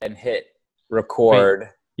and hit record. Wait,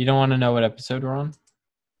 you don't want to know what episode we're on?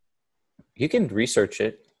 You can research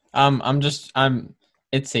it.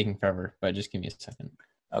 It's taking forever, but just give me a second.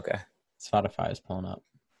 Okay. Spotify is pulling up.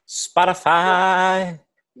 Spotify.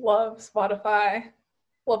 Love Spotify.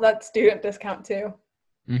 Love that student discount too.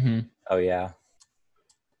 Mm-hmm. Oh yeah.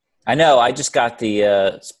 I know. I just got the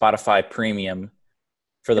Spotify Premium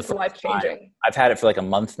for the It's first life-changing. time. I've had it for like a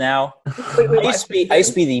month now. Completely I used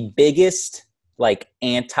to be the biggest like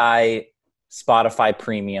anti Spotify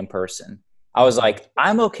Premium person. I was like,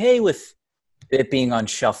 I'm okay with it being on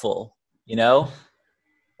shuffle, you know?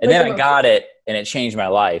 And then I got it and it changed my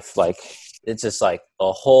life. Like it's just like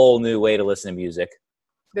a whole new way to listen to music.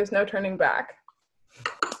 There's no turning back.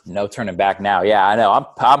 No turning back now. Yeah, I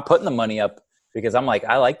know. I'm putting the money up because I'm like,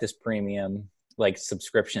 I like this premium like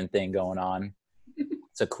subscription thing going on.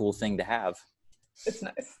 It's a cool thing to have. It's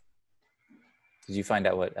nice. Did you find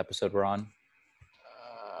out what episode we're on?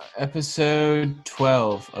 Episode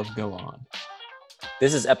 12 of Go On.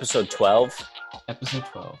 This is episode 12. Episode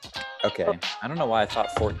 12. Okay. I don't know why I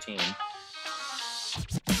thought 14.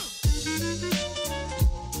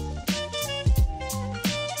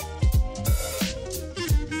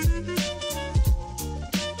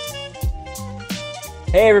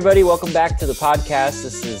 Hey everybody, welcome back to the podcast.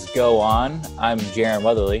 This is Go On. I'm Jaron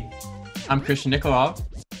Weatherly. I'm Kristian Nikolov.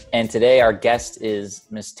 And today our guest is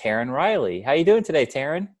Miss Tarin Riley. How you doing today,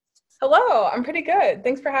 Tarin? Hello, I'm pretty good.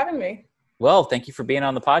 Thanks for having me. Well, thank you for being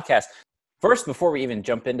on the podcast. First, before we even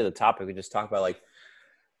jump into the topic, we just talk about like,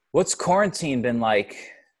 what's quarantine been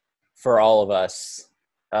like for all of us?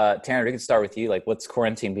 Tarin, we can start with you. Like, what's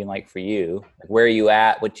quarantine been like for you? Like, where are you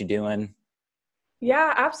at? What you doing?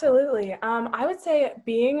 Yeah, absolutely. I would say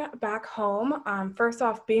being back home, first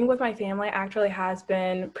off, being with my family actually has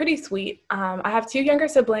been pretty sweet. I have two younger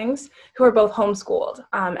siblings who are both homeschooled,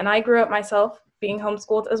 and I grew up myself being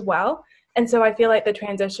homeschooled as well. And so I feel like the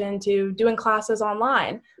transition to doing classes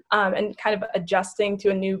online and kind of adjusting to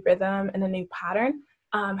a new rhythm and a new pattern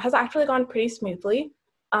has actually gone pretty smoothly.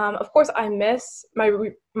 Of course, I miss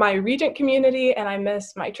my Regent community and I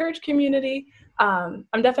miss my church community.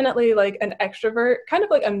 I'm definitely like an extrovert, kind of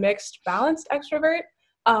like a mixed, balanced extrovert.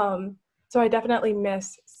 So I definitely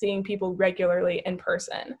miss seeing people regularly in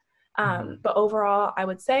person. But overall, I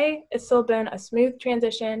would say it's still been a smooth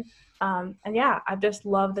transition. And yeah, I've just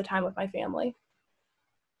loved the time with my family.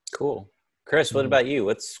 Cool. Chris, what about you?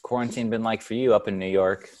 What's quarantine been like for you up in New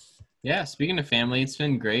York? Yeah, speaking of family, it's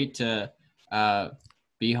been great to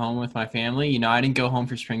be home with my family. You know, I didn't go home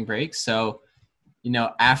for spring break, so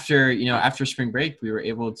after spring break, we were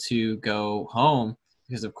able to go home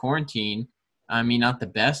because of quarantine. I mean, not the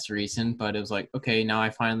best reason, but it was like, okay, now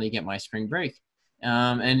I finally get my spring break.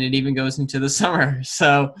 And it even goes into the summer.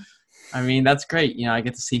 So, I mean, that's great. You know, I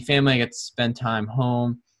get to see family. I get to spend time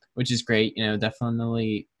home, which is great. You know,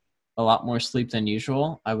 definitely a lot more sleep than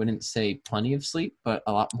usual. I wouldn't say plenty of sleep, but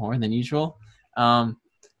a lot more than usual.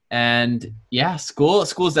 And yeah,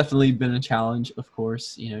 school's definitely been a challenge, of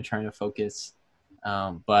course, you know, trying to focus.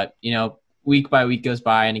 But, you know, week by week goes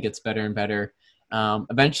by and it gets better and better.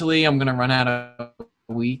 Eventually, I'm going to run out of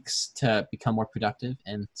weeks to become more productive,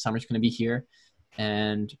 and summer's going to be here.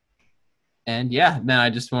 And yeah, then I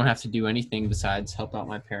just won't have to do anything besides help out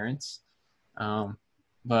my parents.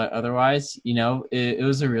 But otherwise, you know, it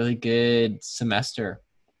was a really good semester.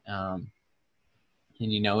 And,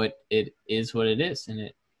 you know, it is what it is. And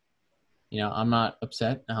it, you know, I'm not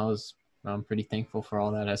upset. I'm pretty thankful for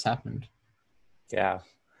all that has happened. Yeah,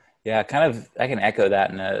 kind of. I can echo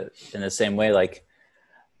that in the same way. Like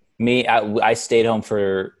me, I stayed home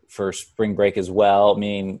for spring break as well.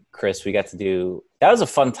 Me and Chris, that was a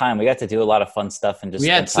fun time. We got to do a lot of fun stuff and just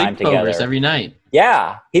spend time together. We had sleepovers every night.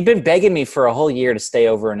 Yeah, he'd been begging me for a whole year to stay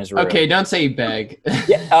over in his room. Okay, don't say beg.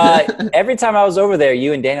 Yeah, every time I was over there,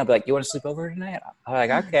 you and Daniel would be like, "You want to sleep over tonight?" I'm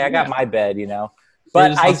like, "Okay, I got my bed," you know.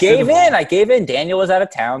 But I gave in. Daniel was out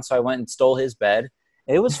of town, so I went and stole his bed.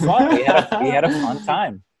 It was fun. We had a fun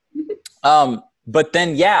time. But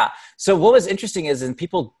then, yeah. So what was interesting is, and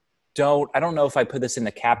people I don't know if I put this in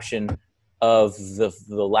the caption of the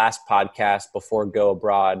last podcast before Go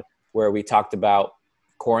Abroad, where we talked about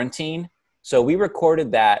quarantine. So we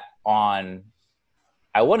recorded that on,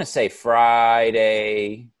 I want to say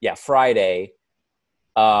Friday. Yeah, Friday.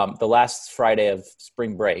 The last Friday of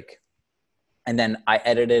spring break. And then I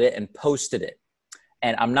edited it and posted it.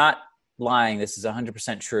 And I'm not lying. This is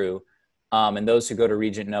 100% true. And those who go to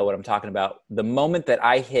Regent know what I'm talking about.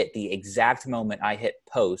 The exact moment I hit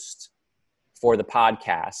post for the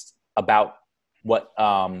podcast about what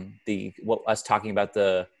us talking about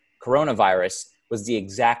the coronavirus was the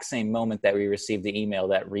exact same moment that we received the email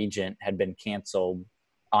that Regent had been canceled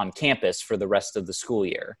on campus for the rest of the school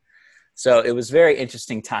year. So it was very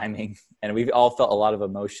interesting timing, and we all felt a lot of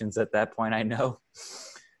emotions at that point, I know.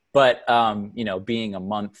 But, being a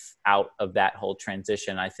month out of that whole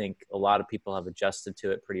transition, I think a lot of people have adjusted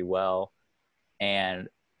to it pretty well. And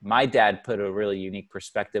my dad put a really unique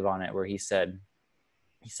perspective on it where he said,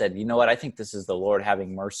 you know what, I think this is the Lord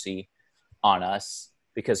having mercy on us,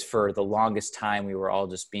 because for the longest time we were all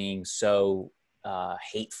just being so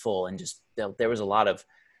hateful, and just there was a lot of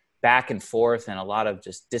back and forth and a lot of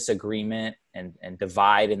just disagreement and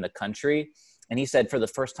divide in the country. And he said, for the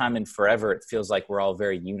first time in forever, it feels like we're all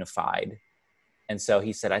very unified. And so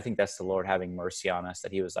he said, I think that's the Lord having mercy on us,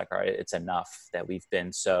 that he was like, all right, it's enough that we've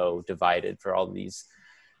been so divided for all these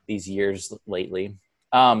years lately.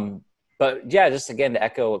 But yeah, just again, to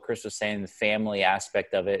echo what Chris was saying, the family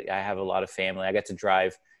aspect of it, I have a lot of family. I got to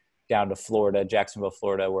drive down to Florida, Jacksonville,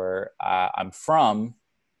 Florida, where I'm from.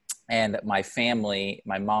 And my family,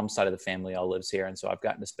 my mom's side of the family all lives here. And so I've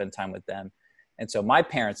gotten to spend time with them. And so my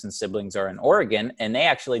parents and siblings are in Oregon, and they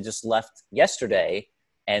actually just left yesterday,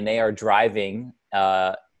 and they are driving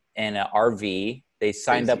in an RV. They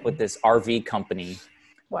signed up with this RV company.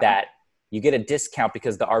 Wow. That you get a discount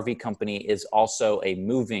because the RV company is also a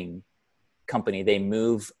moving company. They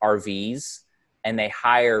move RVs, and they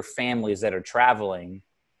hire families that are traveling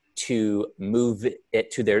to move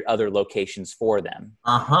it to their other locations for them.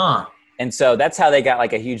 And so that's how they got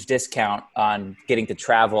like a huge discount on getting to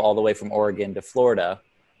travel all the way from Oregon to Florida,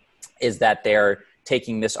 is that they're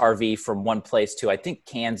taking this RV from one place to, I think,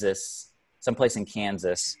 Kansas, someplace in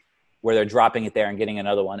Kansas, where they're dropping it there and getting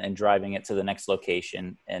another one and driving it to the next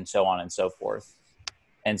location, and so on and so forth.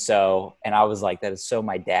 And I was like, that is so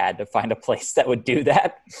my dad to find a place that would do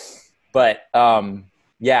that. But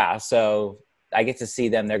yeah, so I get to see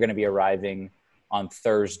them. They're going to be arriving on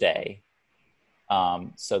Thursday.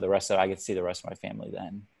 So I get to see the rest of my family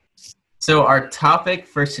then. So our topic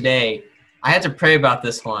for today, I had to pray about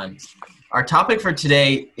this one. Our topic for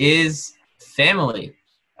today is family,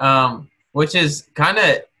 which is kind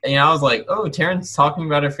of, I was like, oh, Tarin's talking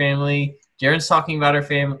about her family. Jaron's talking about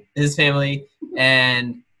his family,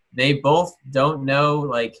 and they both don't know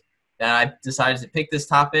like that I decided to pick this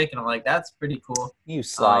topic, and I'm like, that's pretty cool. You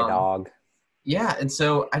sly dog. Yeah, and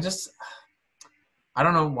so I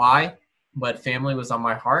don't know why, but family was on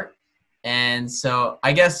my heart. And so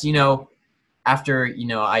I guess, after,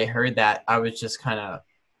 I heard that, I was just kind of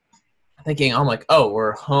thinking, I'm like, oh,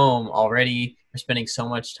 we're home already. We're spending so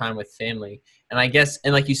much time with family. And I guess,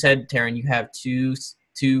 and like you said, Tarin, you have two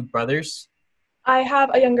brothers? I have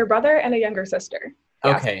a younger brother and a younger sister.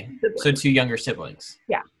 Okay, so 2 younger siblings.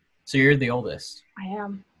 Yeah. So you're the oldest. I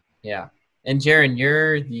am. Yeah. And Jaron,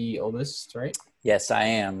 you're the oldest, right? Yes, I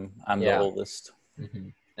am. I'm the oldest. Mm-hmm.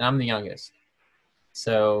 And I'm the youngest.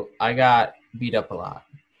 So I got beat up a lot.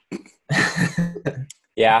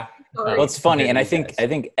 Yeah. Well, it's funny. And I think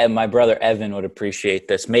my brother Evan would appreciate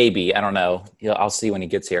this. Maybe. I don't know. I'll see when he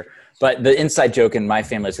gets here. But the inside joke in my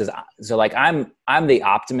family is I'm the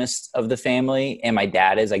optimist of the family, and my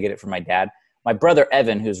dad is. I get it from my dad. My brother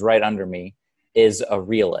Evan, who's right under me, is a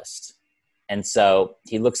realist. And so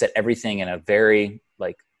he looks at everything in a very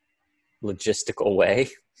logistical way.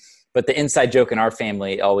 But the inside joke in our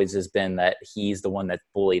family always has been that he's the one that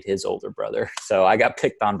bullied his older brother. So I got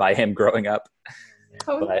picked on by him growing up.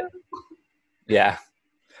 Yeah.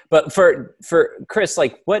 But for Chris,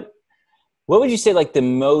 what would you say the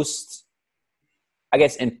most, I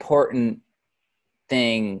guess, important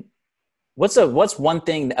thing? What's one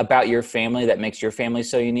thing about your family that makes your family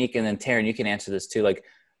so unique? And then Tarin, you can answer this too.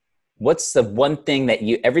 What's the one thing that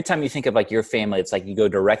every time you think of your family, it's you go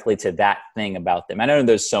directly to that thing about them? I know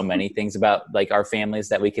there's so many things about our families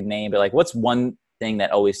that we could name, but what's one thing that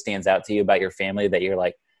always stands out to you about your family that you're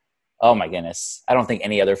like, oh my goodness, I don't think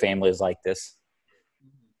any other family is like this?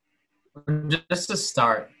 Just to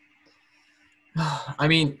start, I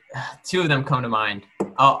mean, 2 of them come to mind.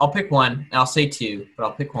 I'll pick one, and I'll say 2, but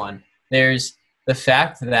I'll pick one. There's the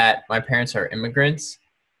fact that my parents are immigrants,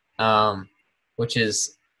 which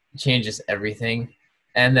changes everything.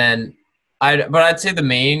 And then I'd say the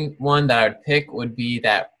main one that I would pick would be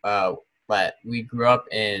that I grew up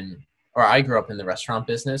in the restaurant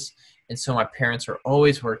business. And so my parents were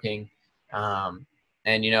always working. And,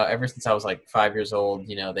 ever since I was 5 years old,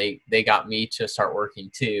 they got me to start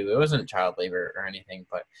working too. It wasn't child labor or anything,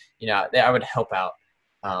 but, I would help out.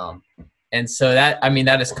 And so that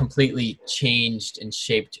has completely changed and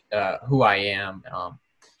shaped who I am,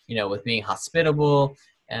 with being hospitable,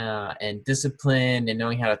 and disciplined and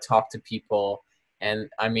knowing how to talk to people. And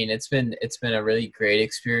it's been a really great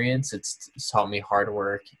experience. It's taught me hard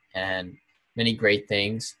work and many great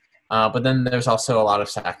things. But then there's also a lot of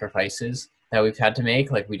sacrifices that we've had to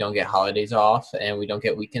make. Like we don't get holidays off and we don't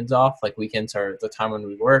get weekends off. Like weekends are the time when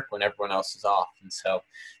we work, when everyone else is off. And so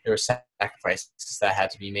there were sacrifices that had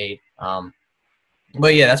to be made.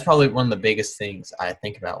 But yeah, that's probably one of the biggest things I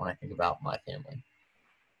think about when I think about my family.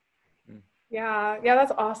 Yeah,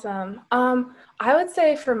 that's awesome. I would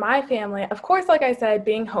say for my family, of course, like I said,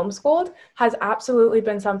 being homeschooled has absolutely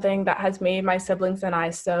been something that has made my siblings and I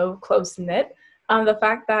so close-knit. The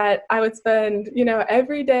fact that I would spend,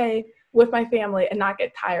 every day with my family and not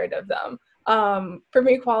get tired of them. For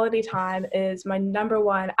me, quality time is my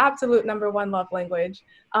absolute number one love language.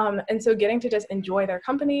 And so getting to just enjoy their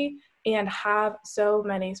company and have so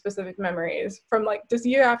many specific memories from like just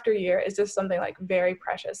year after year is just something like very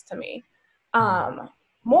precious to me.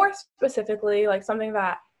 More specifically, like something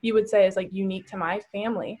that you would say is like unique to my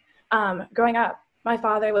family. Growing up, my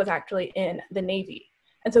father was actually in the Navy.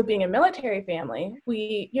 And so being a military family,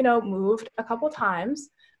 we, moved a couple times.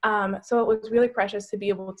 So it was really precious to be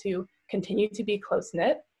able to continue to be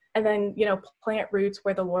close-knit and then, plant roots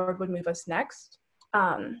where the Lord would move us next.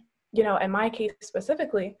 In my case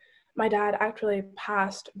specifically, my dad actually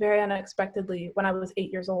passed very unexpectedly when I was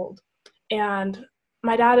 8 years old. And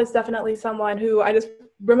my dad is definitely someone who I just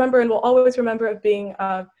remember and will always remember of being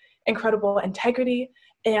of incredible integrity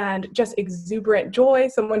and just exuberant joy,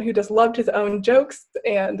 someone who just loved his own jokes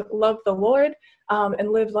and loved the Lord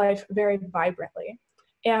and lived life very vibrantly.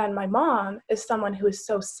 And my mom is someone who is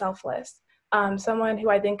so selfless, someone who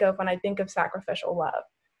I think of when I think of sacrificial love.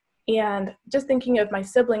 And just thinking of my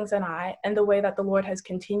siblings and I and the way that the Lord has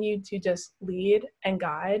continued to just lead and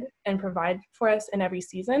guide and provide for us in every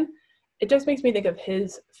season, it just makes me think of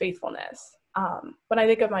his faithfulness. When I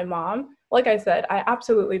think of my mom, like I said, I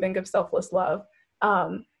absolutely think of selfless love.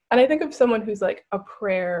 And I think of someone who's like a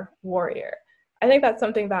prayer warrior. I think that's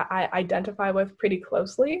something that I identify with pretty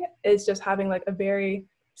closely, is just having like a very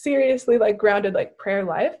seriously like grounded like prayer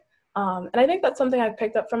life. And I think that's something I've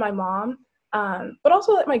picked up from my mom, but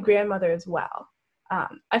also like my grandmother as well.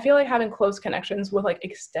 I feel like having close connections with like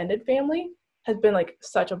extended family has been like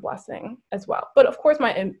such a blessing as well. But of course,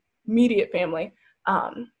 my immediate family,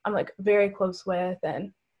 I'm like very close with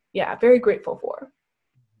and very grateful for.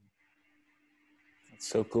 That's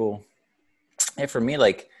so cool. And for me,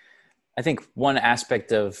 like, I think one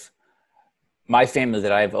aspect of my family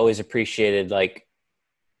that I've always appreciated, like,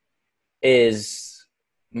 is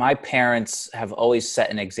my parents have always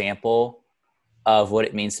set an example of what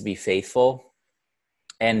it means to be faithful.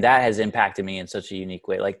 And that has impacted me in such a unique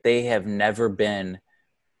way. Like, they have never been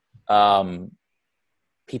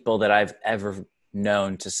people that I've ever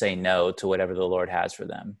known to say no to whatever the Lord has for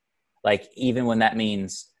them. Like, even when that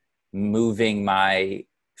means moving my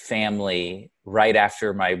family right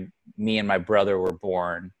after me and my brother were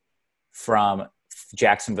born from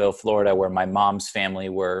Jacksonville, Florida, where my mom's family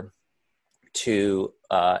were, to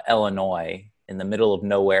Illinois, in the middle of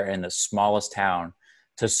nowhere, in the smallest town,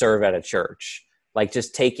 to serve at a church. Like,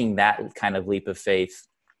 just taking that kind of leap of faith.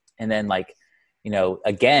 And then, like,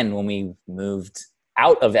 again, when we moved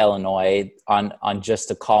out of Illinois on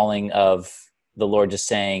just a calling of the Lord just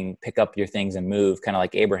saying, pick up your things and move, kind of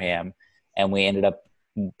like Abraham. And we ended up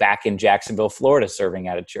back in Jacksonville, Florida, serving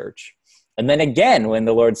at a church. And then again, when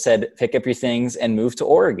the Lord said, pick up your things and move to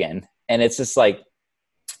Oregon. And it's just like,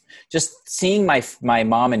 just seeing my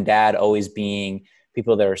mom and dad always being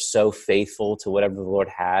people that are so faithful to whatever the Lord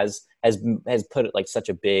has put it like such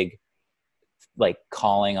a big like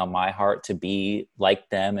calling on my heart to be like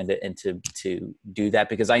them and to do that,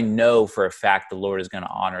 because I know for a fact the Lord is going to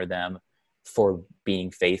honor them for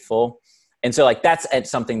being faithful. And so like that's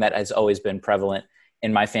something that has always been prevalent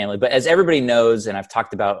in my family. But as everybody knows, and I've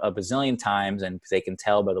talked about a bazillion times, and they can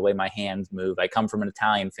tell by the way my hands move, I come from an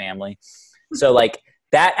Italian family. So like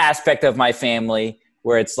that aspect of my family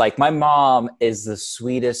where it's like my mom is the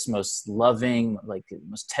sweetest, most loving, like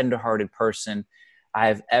most tenderhearted person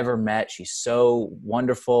I've ever met. She's so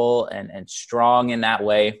wonderful and strong in that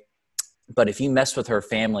way. But if you mess with her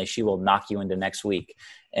family, she will knock you into next week.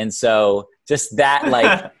 And so just that,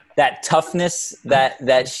 like that toughness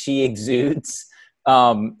that she exudes,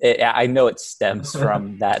 I know it stems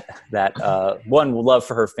from that one love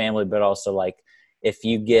for her family, but also like if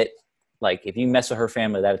you mess with her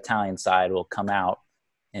family, that Italian side will come out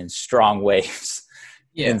in strong waves.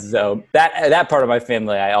 Yeah. And so that part of my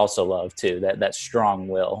family I also love too, that strong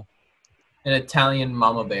will. An Italian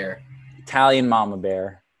mama bear. Italian mama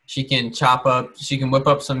bear. She can whip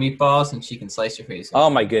up some meatballs and she can slice your face. Oh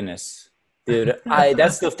my goodness. Dude,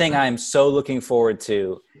 that's the thing I'm so looking forward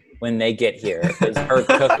to when they get here, is her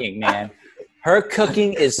cooking, man. Her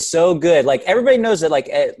cooking is so good. Like everybody knows that like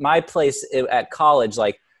at my place at college,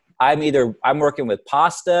 like I'm working with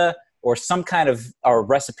pasta or some kind of a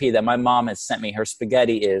recipe that my mom has sent me. Her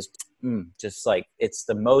spaghetti is just like, it's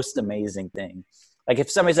the most amazing thing. Like if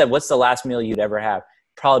somebody said, what's the last meal you'd ever have?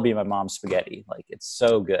 Probably be my mom's spaghetti. Like it's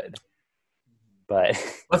so good. But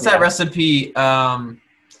what's that recipe?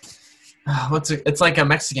 It's like a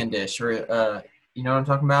Mexican dish, or you know what I'm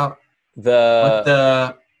talking about? With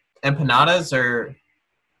the empanadas or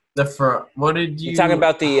what did you? You're talking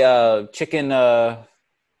about the chicken?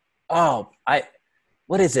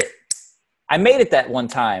 What is it? I made it that one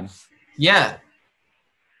time. Yeah,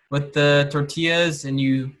 with the tortillas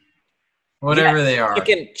and whatever they are.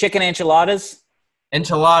 Chicken enchiladas.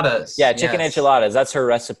 Enchiladas. Yeah, chicken enchiladas. That's her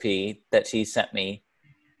recipe that she sent me.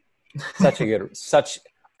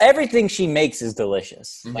 Everything she makes is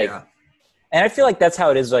delicious. Like, yeah. And I feel like that's how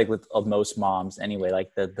it is like with most moms anyway. Like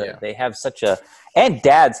they have and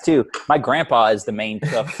dads too. My grandpa is the main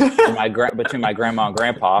cook between my grandma and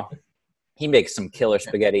grandpa. He makes some killer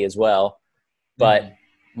spaghetti as well. But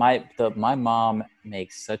my mom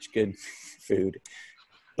makes such good food.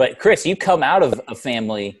 But Chris, you come out of a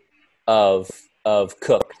family of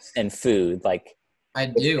cooks and food. Like I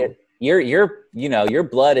do. Your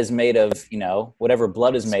blood is made of, whatever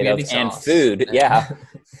blood is made spaghetti of sauce. and food. Yeah.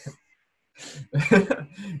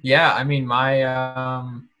 Yeah, I mean my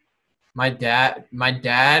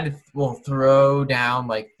dad will throw down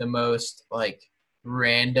like the most like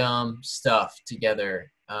random stuff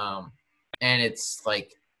together. And it's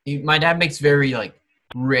like my dad makes very like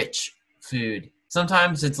rich food.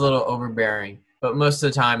 Sometimes it's a little overbearing, but most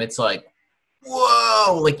of the time it's like,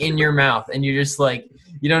 whoa, like in your mouth, and you're just like,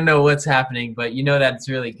 you don't know what's happening, but you know that it's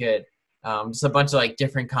really good. Just a bunch of like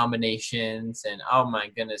different combinations, and oh my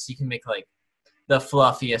goodness, you can make like the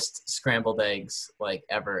fluffiest scrambled eggs like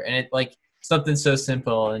ever. And it like something so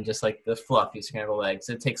simple and just like the fluffy scrambled eggs.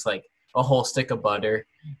 It takes like a whole stick of butter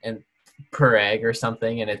and per egg or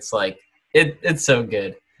something, and it's like it's so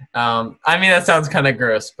good. I mean that sounds kind of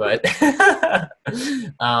gross, but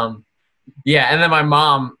yeah. And then my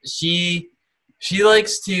mom, she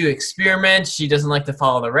likes to experiment. She doesn't like to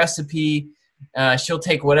follow the recipe. She'll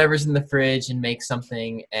take whatever's in the fridge and make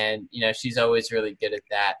something, and she's always really good at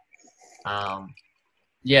that.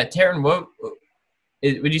 Yeah, Tarin,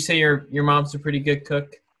 would you say your mom's a pretty good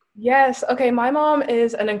cook? Yes. Okay. My mom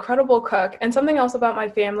is an incredible cook. And something else about my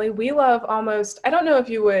family, we love I don't know if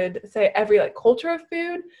you would say every like culture of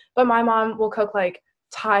food, but my mom will cook like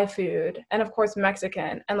Thai food and of course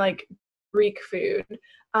Mexican and like Greek food.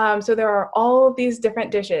 So there are all of these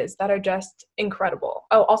different dishes that are just incredible.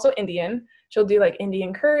 Oh, also Indian. She'll do like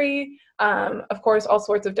Indian curry. Of course, all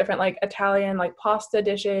sorts of different like Italian like pasta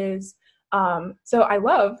dishes. So I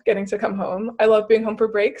love getting to come home. I love being home for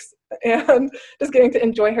breaks and just getting to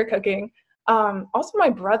enjoy her cooking. Also, my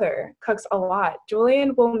brother cooks a lot.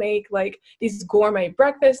 Julian will make like these gourmet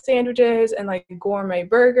breakfast sandwiches and like gourmet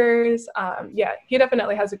burgers. Yeah, he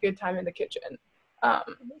definitely has a good time in the kitchen.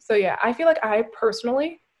 So yeah, I feel like I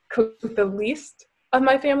personally cook the least of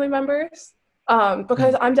my family members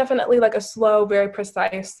because I'm definitely like a slow, very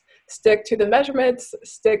precise, stick to the measurements,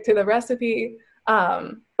 stick to the recipe.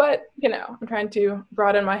 But I'm trying to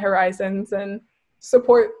broaden my horizons and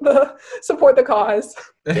support the cause.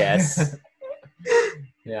 Yes.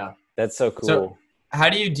 Yeah. That's so cool. So how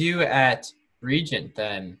do you do at Regent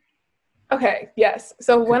then? Okay. Yes.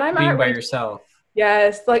 So when I'm being at by yourself.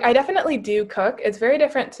 Yes. Like I definitely do cook. It's very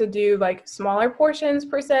different to do like smaller portions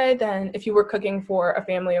per se than if you were cooking for a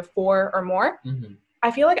family of 4 or more. Mm-hmm. I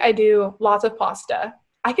feel like I do lots of pasta.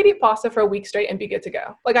 I could eat pasta for a week straight and be good to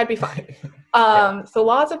go. Like I'd be fine. So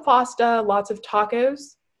lots of pasta, lots of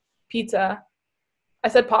tacos, pizza. I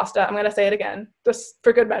said pasta. I'm going to say it again, just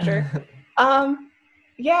for good measure.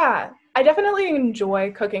 Yeah, I definitely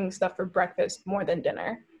enjoy cooking stuff for breakfast more than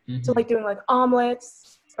dinner. Mm-hmm. So like doing like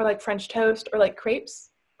omelets or like French toast or like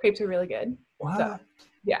crepes. Crepes are really good. Wow. So,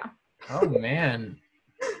 yeah. Oh man.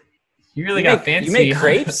 You really got fancy. You make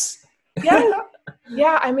crepes? Yeah.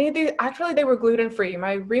 Yeah, I made these. Actually, they were gluten-free.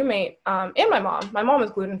 My roommate and my mom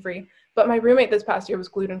is gluten-free, but my roommate this past year was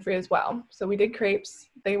gluten-free as well. So we did crepes.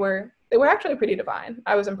 They were actually pretty divine.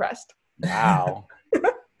 I was impressed. Wow.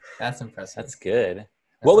 That's impressive. That's good.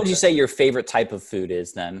 What would you say your favorite type of food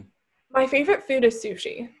is then? My favorite food is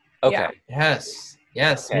sushi. Okay. Yeah.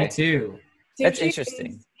 Yes, okay. Me too. Sushi That's interesting.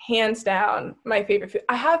 Is hands down my favorite food.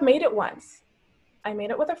 I have made it once. I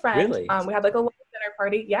made it with a friend. Really? We had like a little dinner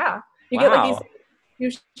party. Yeah. You get like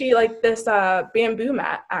these sushi, like this bamboo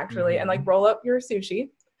mat actually, and like roll up your sushi.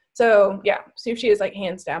 So yeah, sushi is like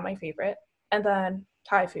hands down my favorite. And then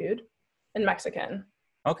Thai food and Mexican.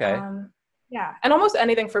 Okay. Yeah. And almost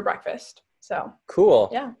anything for breakfast. So cool.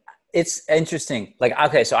 Yeah. It's interesting. Like,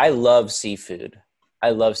 okay, so I love seafood.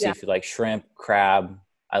 I love seafood, like shrimp, crab.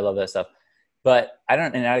 I love that stuff. But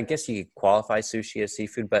and I guess you could qualify sushi as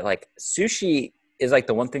seafood, but like sushi is like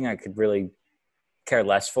the one thing I could really care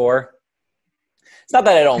less for. It's not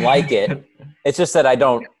that I don't like it. It's just that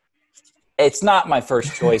it's not my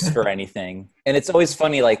first choice for anything. And it's always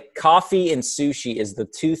funny, like coffee and sushi is the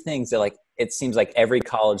two things that like, it seems like every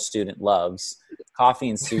college student loves. Coffee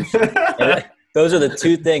and sushi. And those are the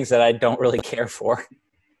two things that I don't really care for.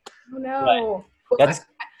 Oh, no. I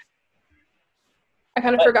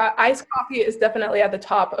kind of forgot. Iced coffee is definitely at the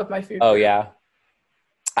top of my food. Oh, yeah.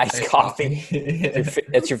 Iced coffee.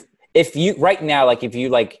 If you right now, like if you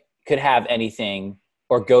like could have anything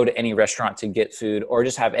or go to any restaurant to get food or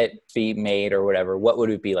just have it be made or whatever, what would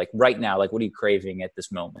it be like right now? Like, what are you craving at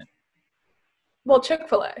this moment? Well,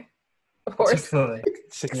 Chick-fil-A, of course. Chick-fil-A.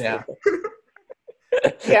 Yeah.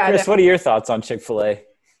 Yeah. Chris, what are your thoughts on Chick-fil-A?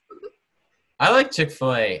 I like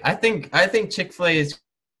Chick-fil-A. I think Chick-fil-A is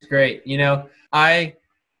great. You know,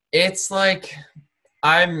 it's like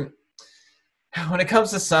when it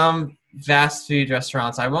comes to some fast food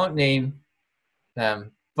restaurants, I won't name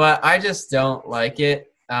them, but I just don't like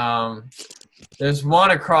it. There's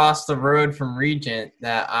one across the road from Regent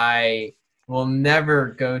that I will never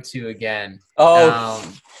go to again.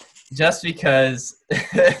 Just because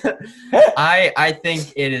I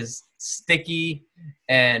think it is sticky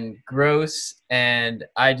and gross, and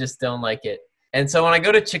I just don't like it. And so when I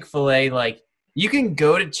go to Chick-fil-A, like you can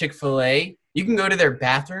go to Chick-fil-A, you can go to their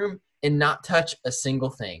bathroom and not touch a single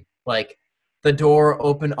thing. Like the door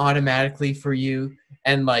open automatically for you,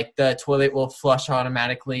 and like the toilet will flush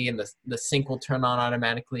automatically, and the sink will turn on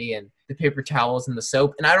automatically, and the paper towels and the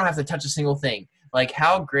soap, and I don't have to touch a single thing. Like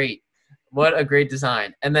how great. What a great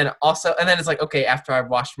design. And then it's like, okay, after I've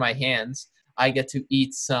washed my hands, I get to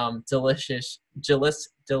eat some delicious, I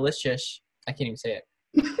can't even say it.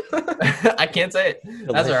 I can't say it.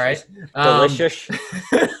 That's all right. Delicious.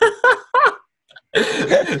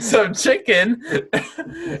 Some chicken.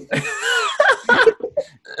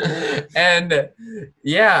 And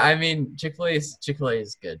yeah, I mean, Chick-fil-A is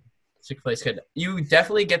good. Chick-fil-A is good. You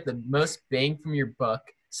definitely get the most bang from your buck,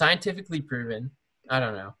 scientifically proven. I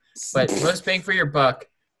don't know. But most bang for your buck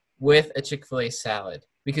with a Chick-fil-A salad,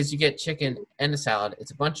 because you get chicken and a salad.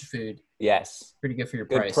 It's a bunch of food. Yes. Pretty good for your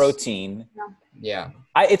good price. Protein. Yeah.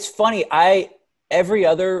 It's funny. Every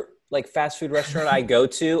other like fast food restaurant I go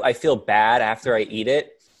to, I feel bad after I eat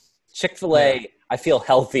it. Chick-fil-A, I feel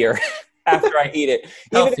healthier after I eat it.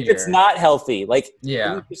 Even if it's not healthy. Like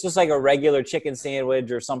it's just like a regular chicken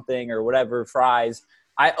sandwich or something or whatever, fries.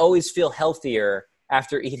 I always feel healthier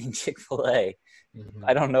after eating Chick-fil-A. Mm-hmm.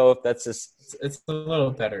 I don't know if that's just... It's a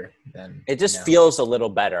little better than... It just feels a little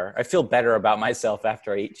better. I feel better about myself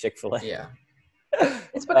after I eat Chick-fil-A. Yeah.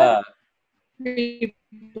 It's because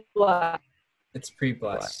pre-blessed. It's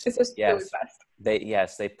pre-blessed. It's just really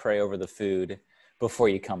best. They pray over the food before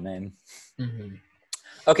you come in. Mm-hmm.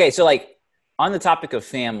 Okay, so like on the topic of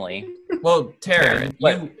family... Well,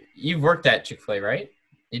 Tarin, you worked at Chick-fil-A, right?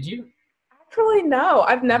 Did you? Actually, no.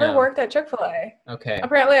 I've never worked at Chick-fil-A. Okay.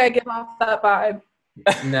 Apparently, I give off that vibe.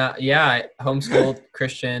 No, yeah, homeschooled,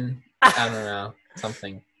 Christian, I don't know,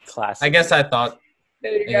 something. Classic. I guess I thought,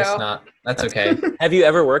 there you I go. guess not. That's okay. Have you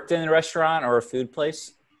ever worked in a restaurant or a food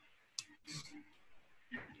place?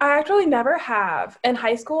 I actually never have. In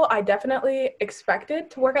high school, I definitely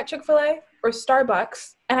expected to work at Chick-fil-A or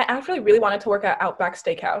Starbucks, and I actually really wanted to work at Outback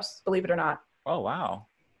Steakhouse, believe it or not. Oh, wow.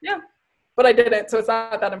 Yeah. But I didn't, so it's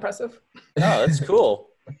not that impressive. Oh, that's cool.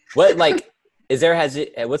 What, like,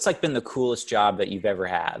 what's like been the coolest job that you've ever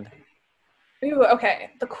had? Ooh,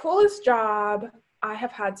 okay. The coolest job I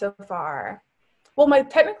have had so far. Well,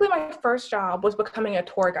 technically my first job was becoming a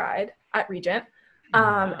tour guide at Regent.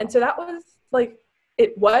 Wow. And so that was like,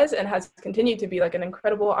 it was and has continued to be like an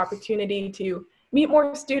incredible opportunity to meet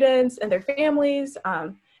more students and their families.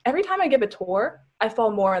 Every time I give a tour, I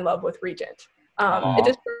fall more in love with Regent. It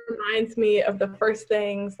just reminds me of the first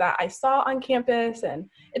things that I saw on campus, and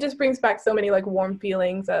it just brings back so many like warm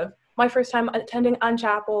feelings of my first time attending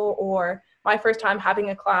Unchapel or my first time having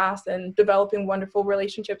a class and developing wonderful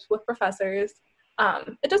relationships with professors.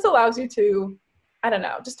 It just allows you to, I don't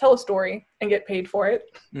know, just tell a story and get paid for it.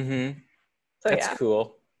 Mm-hmm. So that's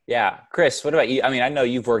cool. Yeah. Chris, what about you? I mean, I know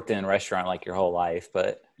you've worked in a restaurant like your whole life,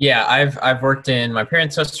 but. Yeah, I've worked in my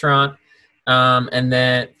parents' restaurant. And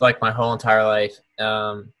then like my whole entire life.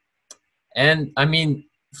 And I mean,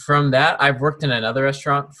 from that, I've worked in another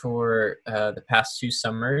restaurant for the past 2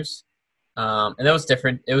 summers. And that was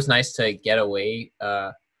different. It was nice to get away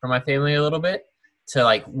from my family a little bit, to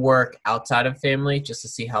like work outside of family just to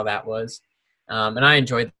see how that was. And I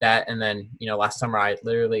enjoyed that. And then, last summer I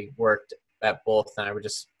literally worked at both, and I would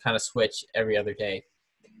just kind of switch every other day.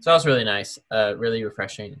 So that was really nice, really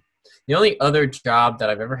refreshing. The only other job that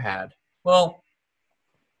I've ever had, the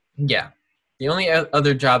only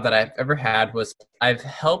other job that I've ever had was I've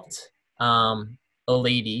helped a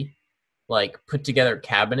lady like put together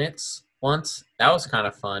cabinets once. That was kind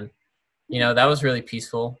of fun. That was really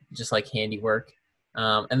peaceful, just like handiwork.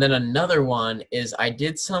 And then another one is I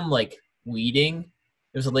did some like weeding.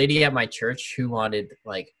 There's a lady at my church who wanted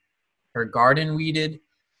like her garden weeded.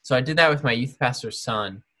 So I did that with my youth pastor's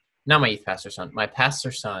son. Not my youth pastor's son, my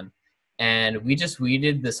pastor's son. And we just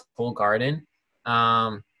weeded this whole garden.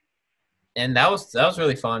 And that was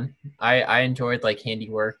really fun. I enjoyed like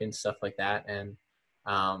handiwork and stuff like that, and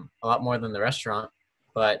a lot more than the restaurant.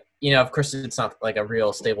 But, of course it's not like a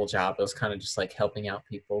real stable job. It was kind of just like helping out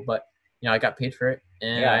people, but I got paid for it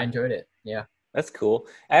and I enjoyed it. Yeah. That's cool.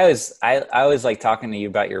 I always like talking to you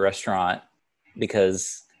about your restaurant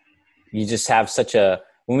because you just have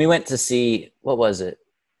when we went to see, what was it?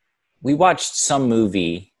 We watched some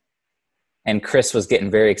movie and Chris was getting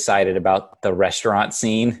very excited about the restaurant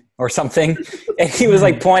scene or something. And he was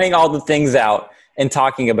like pointing all the things out and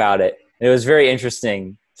talking about it. And it was very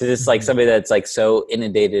interesting to just like somebody that's like so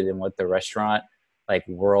inundated in what the restaurant like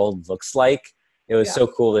world looks like. It was so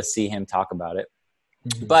cool to see him talk about it.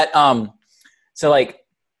 Mm-hmm. But, so like,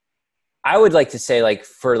 I would like to say like,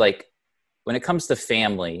 for like, when it comes to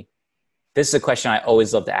family, this is a question I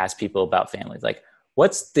always love to ask people about families. Like, we're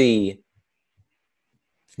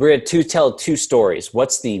going to tell two stories.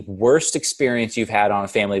 What's the worst experience you've had on a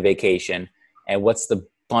family vacation? And what's the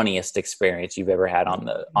funniest experience you've ever had on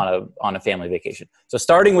a family vacation? So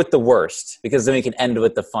starting with the worst, because then we can end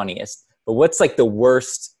with the funniest. But what's like the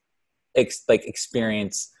worst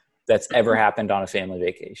experience that's ever happened on a family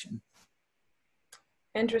vacation?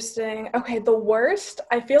 Interesting. Okay, the worst,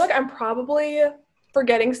 I feel like I'm probably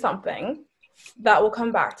forgetting something that will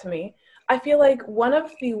come back to me. I feel like one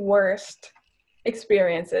of the worst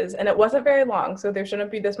experiences, and it wasn't very long, so there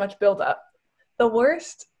shouldn't be this much buildup. The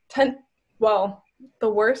worst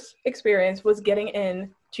experience was getting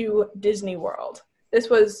into Disney World. This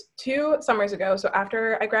was 2 summers ago, so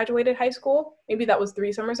after I graduated high school, maybe that was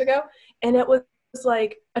 3 summers ago, and it was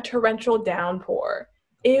like a torrential downpour.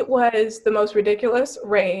 It was the most ridiculous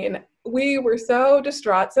rain. We were so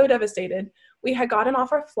distraught, so devastated. We had gotten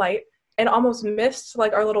off our flight and almost missed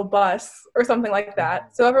like our little bus or something like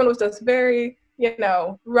that. So everyone was just very,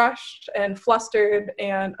 rushed and flustered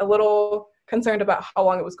and a little concerned about how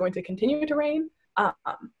long it was going to continue to rain. That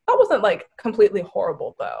wasn't like completely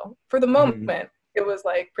horrible though. For the moment, it was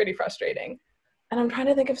like pretty frustrating. And I'm trying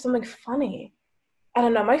to think of something funny. I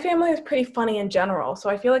don't know. My family is pretty funny in general, so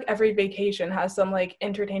I feel like every vacation has some like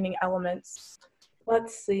entertaining elements.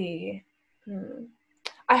 Let's see.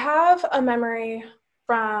 I have a memory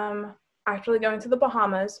from actually going to the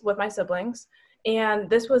Bahamas with my siblings, and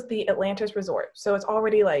this was the Atlantis Resort. So it's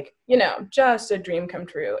already like, just a dream come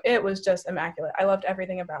true. It was just immaculate. I loved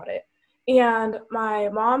everything about it. And my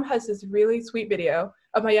mom has this really sweet video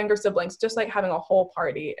of my younger siblings just like having a whole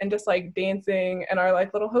party and just like dancing in our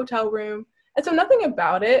like little hotel room. And so nothing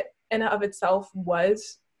about it in and of itself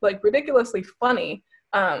was like ridiculously funny,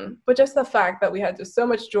 but just the fact that we had just so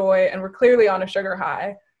much joy and we're clearly on a sugar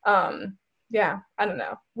high. I don't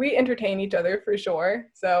know. We entertain each other for sure.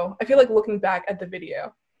 So I feel like looking back at the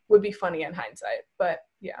video would be funny in hindsight, but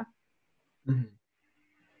yeah. Mm-hmm.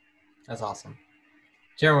 That's awesome.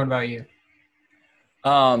 Jaron, what about you?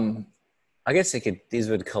 I guess these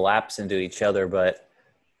would collapse into each other, but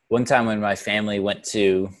one time when my family went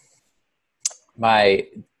to my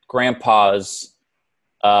grandpa's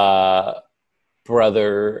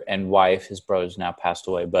brother and wife, his brother's now passed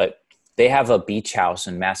away, but they have a beach house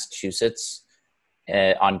in Massachusetts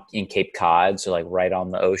in Cape Cod, so like right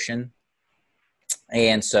on the ocean.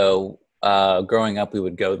 And so growing up, we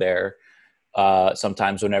would go there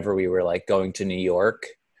sometimes whenever we were like going to New York.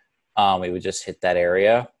 We would just hit that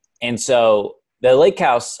area. And so the lake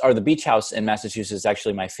house or the beach house in Massachusetts is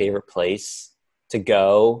actually my favorite place to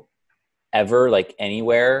go ever, like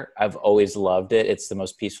anywhere. I've always loved it. It's the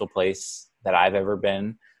most peaceful place that I've ever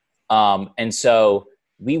been. And so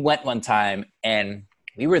we went one time and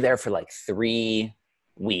we were there for like 3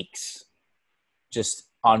 weeks, just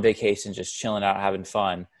on vacation, just chilling out, having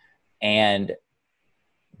fun. And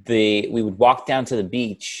we would walk down to the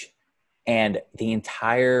beach and the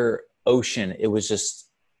entire ocean, it was just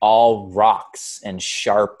all rocks and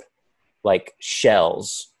sharp like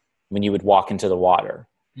shells when you would walk into the water.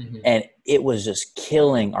 Mm-hmm. And it was just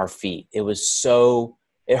killing our feet. It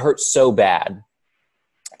hurt so bad.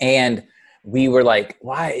 And we were like,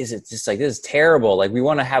 why is it just like, this is terrible. Like we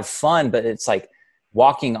want to have fun, but it's like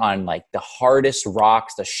walking on like the hardest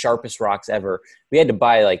rocks, the sharpest rocks ever. We had to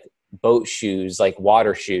buy like boat shoes, like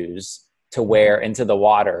water shoes to wear into the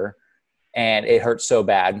water. And it hurt so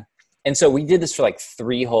bad. And so we did this for like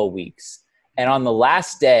 3 whole weeks. And on the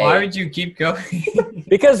last day, why would you keep going?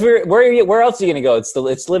 Because where else are you gonna go? It's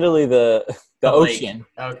literally the ocean.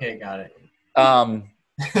 Okay, got it.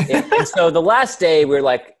 And so the last day we were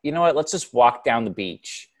like, you know what? Let's just walk down the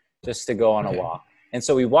beach just to go on a walk. And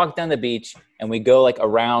so we walk down the beach and we go like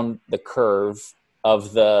around the curve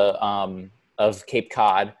of the of Cape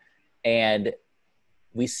Cod, and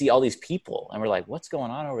we see all these people, and we're like, what's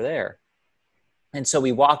going on over there? And so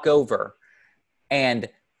we walk over, and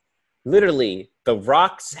literally the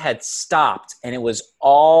rocks had stopped, and it was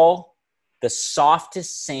all the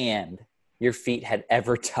softest sand your feet had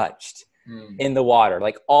ever touched in the water.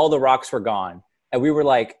 Like all the rocks were gone. And we were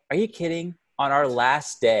like, are you kidding? On our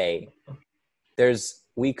last day,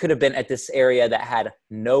 we could have been at this area that had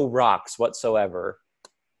no rocks whatsoever.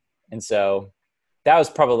 And so that was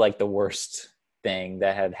probably like the worst thing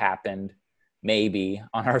that had happened maybe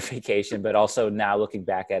on our vacation, but also now looking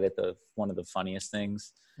back at it, one of the funniest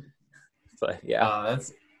things. But yeah.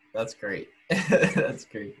 That's great. That's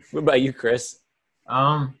great. What about you, Chris?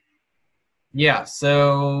 Yeah,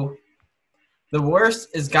 so the worst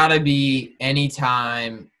is gotta be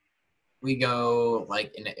anytime we go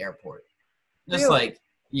like in the airport. Just Really? like,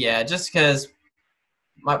 yeah, just because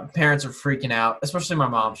my parents are freaking out, especially my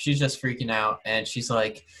mom. She's just freaking out, and she's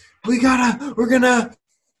like, we're gonna,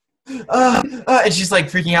 and she's like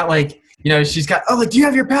freaking out, like, she's got, like, do you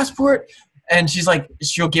have your passport? And she's like,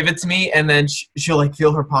 she'll give it to me, and then she'll like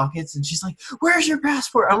feel her pockets, and she's like, where's your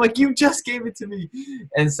passport? I'm like, you just gave it to me.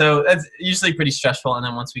 And so that's usually pretty stressful. And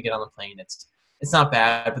then once we get on the plane, it's not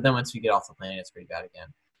bad. But then once we get off the plane, it's pretty bad again.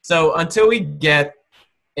 So until we get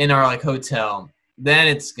in our like hotel, then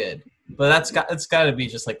it's good. But it's got to be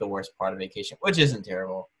just like the worst part of vacation, which isn't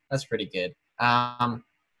terrible. That's pretty good.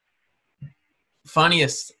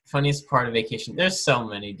 Funniest part of vacation. There's so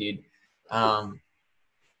many, dude.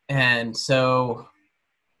 And so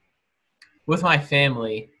with my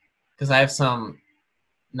family, because I have some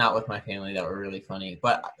not with my family that were really funny.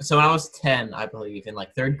 But so when I was 10, I believe, in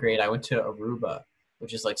like 3rd grade, I went to Aruba,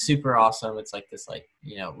 which is like super awesome. It's like this like,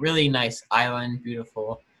 really nice island,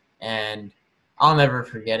 beautiful. And I'll never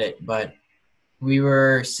forget it. But we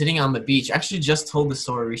were sitting on the beach. I actually just told the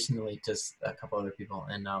story recently to a couple other people.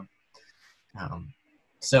 And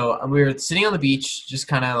so we were sitting on the beach, just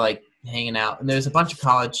kind of like hanging out. And there's a bunch of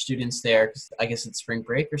college students there, 'cause I guess it's spring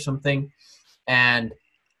break or something. And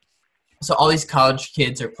so all these college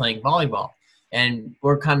kids are playing volleyball. And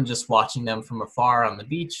we're kind of just watching them from afar on the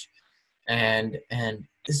beach. And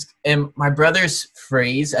my brother's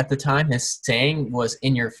phrase at the time, his saying was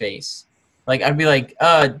 "in your face." Like I'd be like,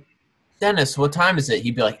 Dennis, what time is it?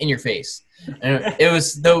 He'd be like, "in your face." And it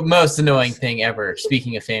was the most annoying thing ever,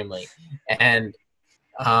 speaking of family. And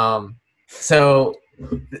so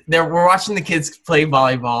we're watching the kids play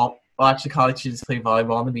volleyball, watch the college kids play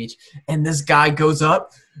volleyball on the beach, and this guy goes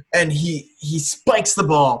up and he spikes the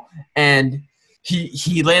ball, and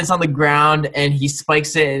he lands on the ground and he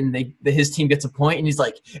spikes it, and his team gets a point, and he's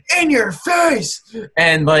like, "in your face!"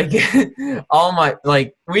 And like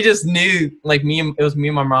we just knew, like it was me,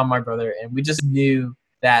 my mom, my brother, and we just knew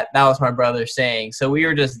that was my brother saying. So we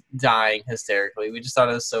were just dying hysterically. We just thought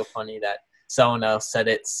it was so funny that someone else said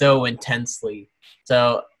it so intensely.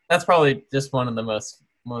 So that's probably just one of the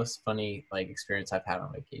most funny like experience I've had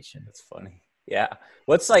on vacation. That's funny. Yeah.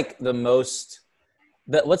 What's like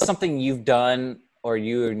what's something you've done or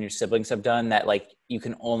you and your siblings have done that like you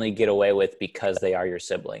can only get away with because they are your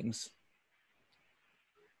siblings?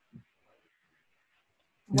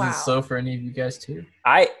 Wow. Is it so for any of you guys too?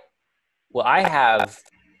 I have,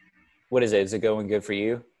 what is it? Is it going good for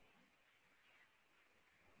you?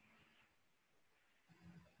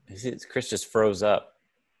 Chris just froze up.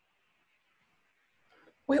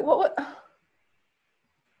 Wait, what?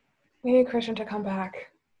 We need Christian to come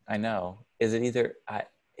back. I know. Is it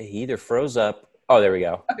he either froze up? Oh, there we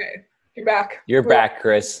go. Okay, you're back. You're back,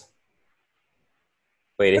 Chris.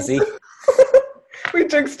 Wait, is he? We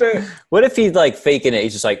jinxed it. What if he's like faking it?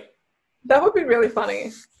 He's just like. That would be really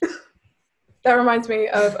funny. That reminds me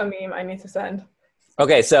of a meme I need to send.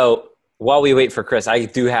 Okay, so while we wait for Chris, I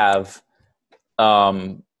do have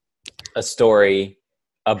a story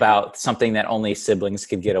about something that only siblings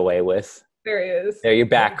could get away with. There he is. There, you're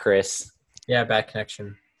back, Chris. Yeah, bad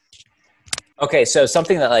connection. Okay, so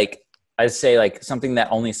something that like I'd say like something that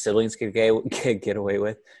only siblings could get away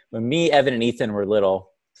with. When me, Evan, and Ethan were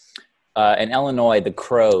little, in Illinois, the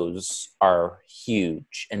crows are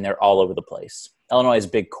huge and they're all over the place. Illinois is a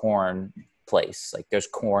big corn place. Like there's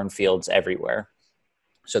cornfields everywhere.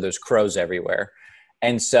 So there's crows everywhere.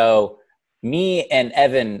 And so me and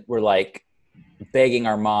Evan were like begging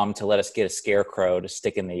our mom to let us get a scarecrow to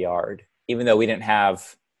stick in the yard, even though we didn't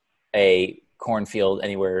have a cornfield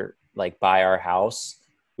anywhere like by our house.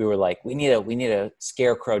 We were like, we need a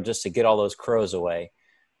scarecrow just to get all those crows away.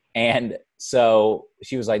 And so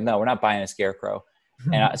she was like, no, we're not buying a scarecrow.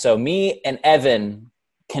 And so me and Evan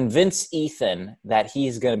convinced Ethan that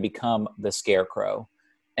he's going to become the scarecrow.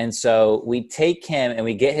 And so we take him and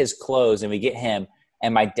we get his clothes and we get him.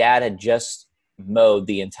 And my dad had just mowed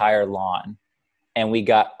the entire lawn. And we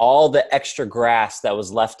got all the extra grass that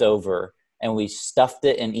was left over and we stuffed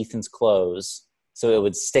it in Ethan's clothes so it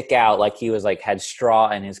would stick out like he was like had straw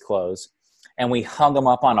in his clothes. And we hung him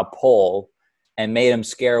up on a pole and made him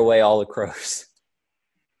scare away all the crows.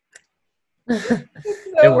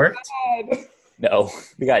 It worked? Bad. No,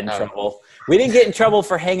 we got in trouble. We didn't get in trouble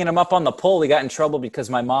for hanging him up on the pole. We got in trouble because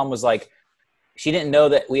my mom was like, she didn't know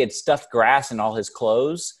that we had stuffed grass in all his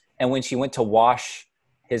clothes. And when she went to wash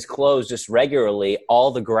his clothes just regularly, all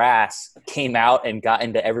the grass came out and got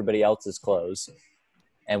into everybody else's clothes.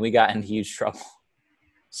 And we got in huge trouble.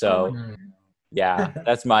 So, yeah,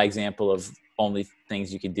 that's my example of only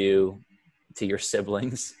things you could do to your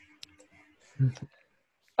siblings.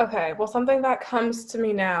 Okay, well, something that comes to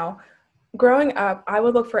me now, growing up, I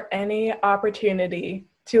would look for any opportunity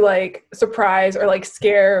to like surprise or like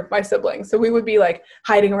scare my siblings. So we would be like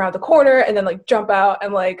hiding around the corner and then like jump out,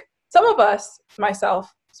 and like some of us,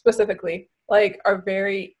 myself specifically, like are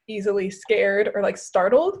very easily scared or like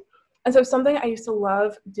startled. And so something I used to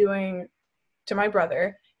love doing to my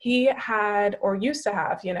brother, he had or used to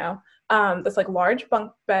have, this like large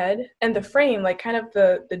bunk bed, and the frame, like kind of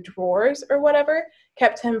the drawers or whatever,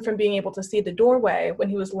 kept him from being able to see the doorway when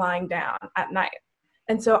he was lying down at night.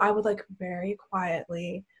 And so I would like very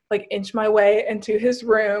quietly like inch my way into his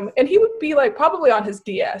room, and he would be like probably on his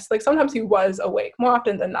DS. Like sometimes he was awake, more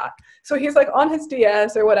often than not. So he's like on his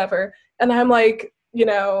DS or whatever, and I'm like,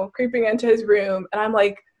 creeping into his room, and I'm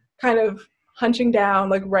like kind of hunching down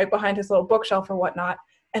like right behind his little bookshelf or whatnot.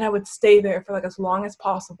 And I would stay there for like as long as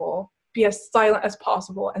possible, be as silent as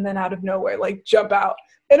possible, and then out of nowhere, like jump out.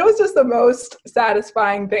 And it was just the most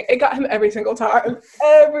satisfying thing. It got him every single time.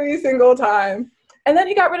 And then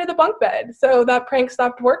he got rid of the bunk bed, so that prank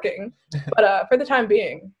stopped working. But for the time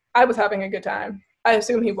being, I was having a good time. I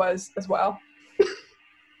assume he was as well.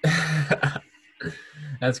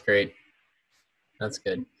 That's great. That's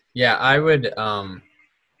good. Yeah, I would,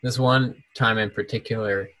 this one time in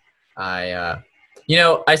particular, I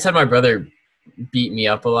said my brother beat me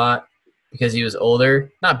up a lot because he was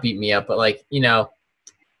older. Not beat me up, but like,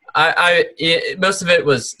 most of it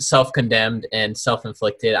was self-condemned and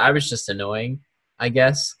self-inflicted. I was just annoying, I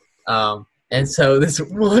guess. And so this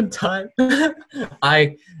one time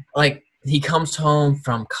he comes home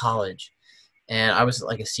from college, and I was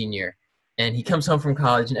like a senior, and he comes home from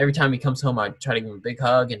college, and every time he comes home, I try to give him a big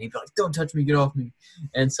hug, and he'd be like, "Don't touch me, get off me."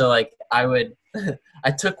 And so like I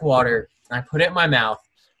took water, and I put it in my mouth,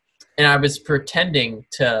 and I was pretending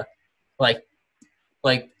to like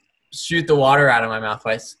shoot the water out of my mouth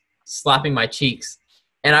by slapping my cheeks.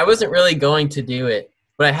 And I wasn't really going to do it,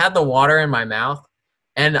 but I had the water in my mouth,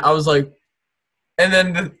 and I was like, and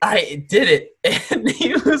then I did it, and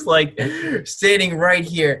he was like standing right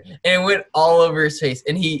here, and it went all over his face.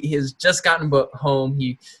 And he has just gotten home.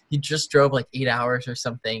 He just drove like 8 hours or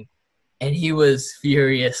something, and he was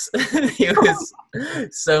furious. He was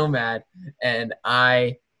so mad. And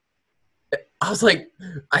I was like,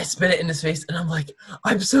 I spit it in his face, and I'm like,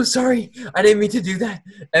 "I'm so sorry. I didn't mean to do that."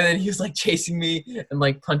 And then he was like chasing me and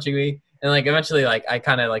like punching me. And like eventually like I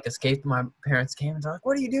kind of like escaped. My parents came and they're like,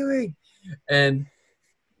 "What are you doing?" And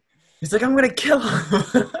he's like, "I'm going to kill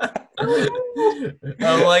him."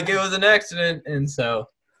 I'm like, "It was an accident." And so,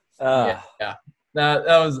 yeah. That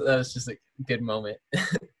was just a good moment.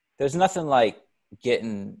 There's nothing like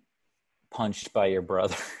getting punched by your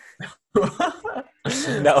brother.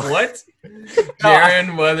 No. What?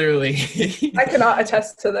 Jaron Weatherly. I cannot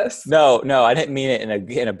attest to this. No, I didn't mean it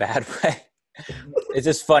in a bad way. It's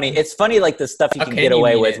just funny. It's funny like the stuff you can get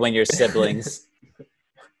away with when you're siblings.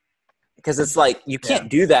 Because it's like you can't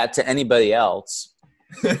do that to anybody else.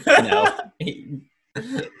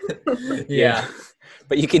 Yeah.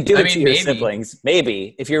 But you can do it to your siblings.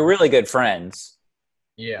 Maybe. If you're really good friends.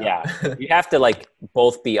 Yeah. You have to like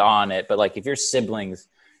both be on it. But like if you're siblings,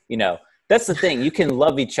 that's the thing. You can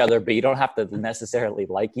love each other, but you don't have to necessarily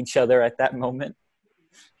like each other at that moment.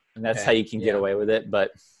 And that's how you can get away with it.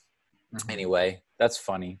 But anyway, that's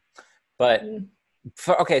funny. But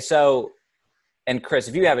okay, so, and Chris,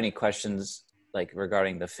 if you have any questions like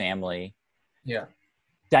regarding the family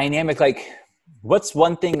dynamic, like what's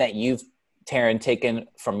one thing that you've, Tarin, taken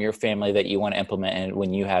from your family that you want to implement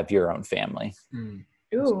when you have your own family?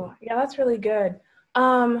 Ooh, yeah, that's really good.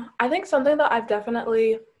 I think something that I've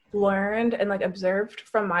definitely learned and like observed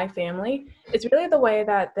from my family is really the way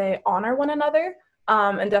that they honor one another,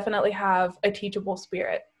 and definitely have a teachable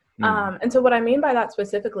spirit. And so what I mean by that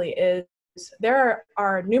specifically is there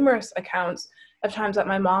are numerous accounts of times that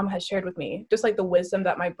my mom has shared with me, just like the wisdom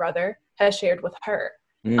that my brother has shared with her.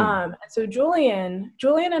 So Julian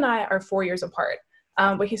and I are 4 years apart,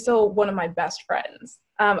 but he's still one of my best friends.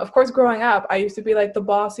 Of course, growing up, I used to be like the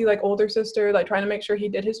bossy, like older sister, like trying to make sure he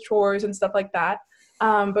did his chores and stuff like that.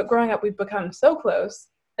 But growing up, we've become so close.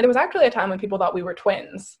 And there was actually a time when people thought we were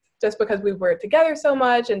twins just because we were together so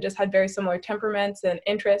much and just had very similar temperaments and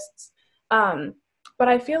interests. But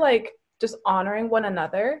I feel like just honoring one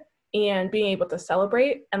another and being able to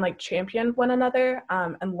celebrate and like champion one another,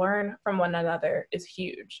 and learn from one another is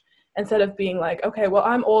huge. Instead of being like, okay, well,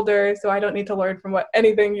 I'm older, so I don't need to learn from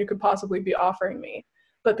anything you could possibly be offering me.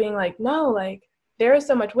 But being like, no, like there is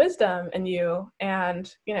so much wisdom in you,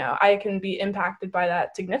 and I can be impacted by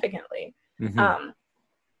that significantly.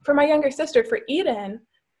 For my younger sister, for Eden,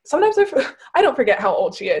 sometimes I don't forget how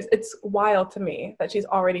old she is. It's wild to me that she's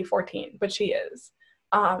already 14, but she is.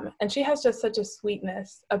 And she has just such a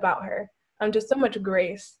sweetness about her, just so much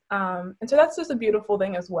grace. And so that's just a beautiful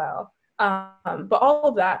thing as well. But all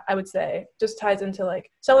of that, I would say, just ties into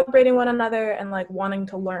like celebrating one another and like wanting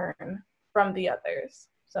to learn from the others.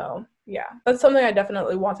 So yeah, that's something I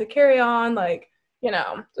definitely want to carry on, like,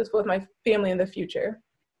 just with my family in the future.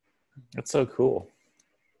 That's so cool.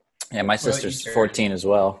 Yeah, my sister's 14 as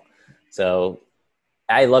well. So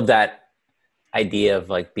I love that idea of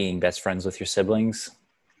like being best friends with your siblings.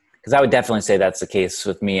 Because I would definitely say that's the case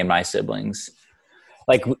with me and my siblings.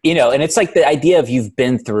 Like, and it's like the idea of you've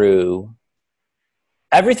been through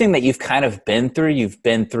everything that you've kind of been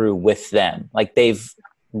through with them. Like they've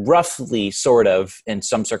roughly sort of in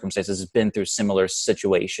some circumstances been through similar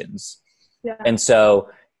situations. Yeah. And so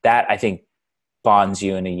that I think bonds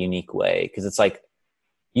you in a unique way. Because it's like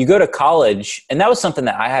you go to college, and that was something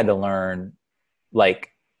that I had to learn,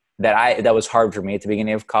 like that was hard for me at the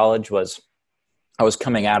beginning of college. Was I was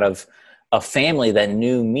coming out of a family that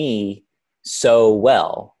knew me so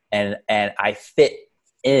well, and I fit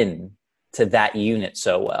in to that unit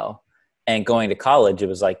so well. And going to college, it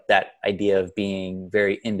was like that idea of being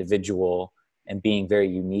very individual and being very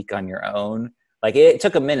unique on your own. Like it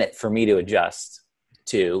took a minute for me to adjust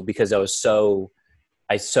to, because I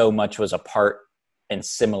so much was a part and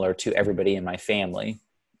similar to everybody in my family.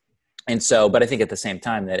 And so, but I think at the same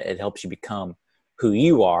time that it helps you become who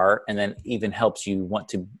you are, and then even helps you want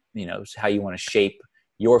to, how you want to shape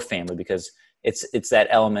your family, because it's that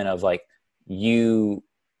element of like you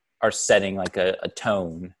are setting like a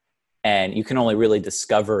tone, and you can only really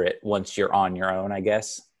discover it once you're on your own, I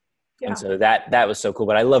guess. Yeah. And so that was so cool.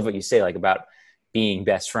 But I love what you say, like about being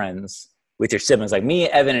best friends with your siblings. Like me,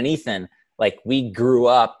 Evan, and Ethan, like we grew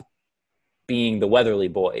up being the Weatherly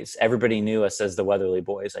Boys. Everybody knew us as the Weatherly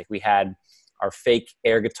Boys. Like we had our fake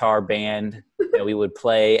air guitar band that we would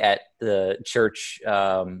play at the church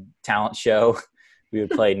talent show. We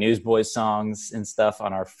would play Newsboys songs and stuff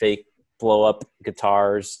on our fake blow up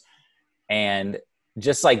guitars, and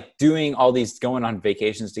just like doing all these, going on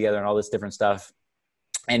vacations together and all this different stuff.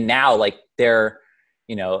 And now like they're,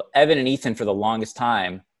 Evan and Ethan for the longest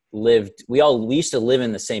time we used to live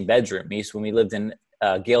in the same bedroom. When we lived in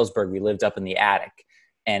Galesburg, we lived up in the attic,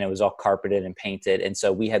 and it was all carpeted and painted. And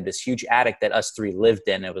so we had this huge attic that us three lived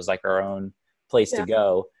in. It was like our own place to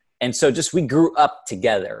go. And so just, we grew up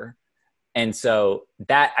together. And so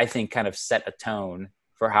that I think kind of set a tone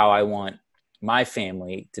for how I want my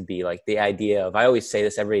family to be. Like the idea of, I always say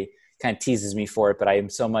this, everybody kind of teases me for it, but I am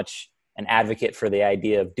so much an advocate for the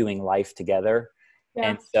idea of doing life together.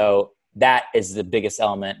 Yeah. And so that is the biggest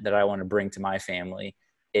element that I want to bring to my family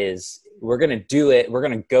is we're going to do it. We're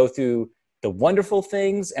going to go through the wonderful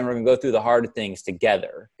things, and we're going to go through the hard things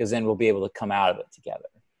together, because then we'll be able to come out of it together.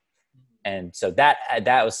 And so that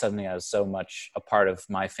was something that was so much a part of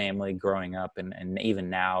my family growing up, and even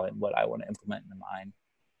now, and what I want to implement into mine.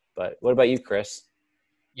 But what about you, Chris?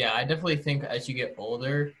 Yeah, I definitely think as you get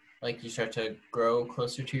older, like you start to grow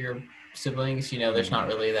closer to your siblings, there's not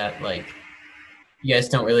really that, like, you guys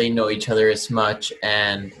don't really know each other as much,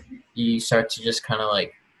 and you start to just kind of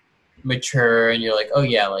like mature, and you're like, oh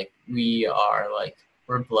yeah, like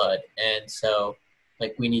we're blood, and so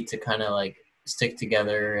like we need to kind of like stick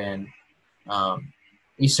together, and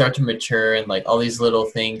you start to mature, and like all these little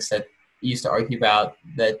things that used to argue about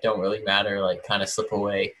that don't really matter, like kind of slip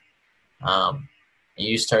away. And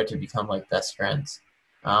you start to become like best friends.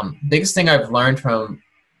 Biggest thing I've learned from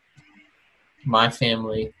my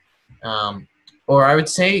family, or I would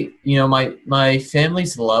say, my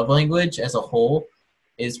family's love language as a whole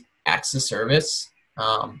is acts of service.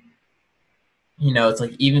 It's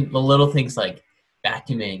like even the little things like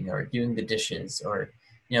vacuuming or doing the dishes or,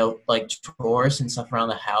 like chores and stuff around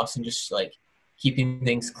the house and just like keeping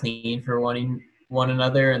things clean for one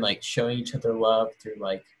another and like showing each other love through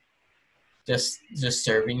like just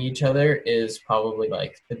serving each other is probably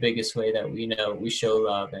like the biggest way that we show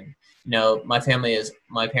love. And my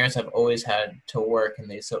parents have always had to work, and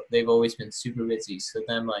they've always been super busy, so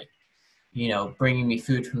them like bringing me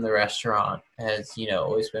food from the restaurant has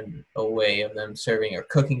always been a way of them serving or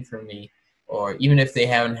cooking for me, or even if they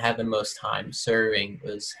haven't had the most time, serving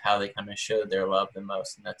was how they kind of showed their love the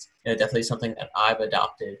most. And that's definitely something that I've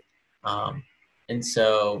adopted. And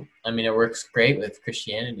so, I mean, it works great with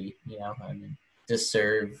Christianity, to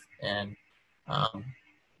serve. And I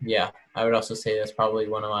would also say that's probably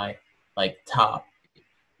one of my like top,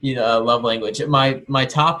 love language. My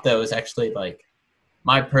top though is actually like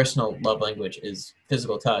my personal love language is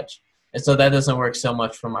physical touch. And so that doesn't work so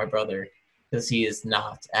much for my brother because he is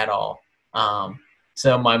not at all.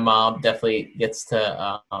 So my mom definitely gets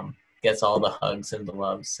all the hugs and the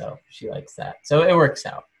love. So she likes that. So it works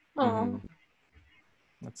out. Oh.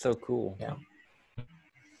 That's so cool. Yeah.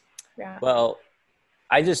 Yeah. Well,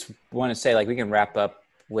 I just want to say, like, we can wrap up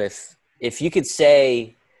with, if you could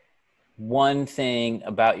say one thing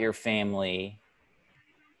about your family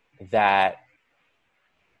that,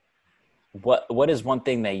 what is one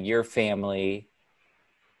thing that your family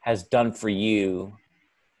has done for you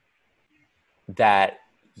that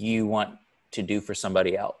you want to do for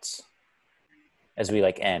somebody else as we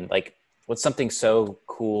like end? Like, what's something so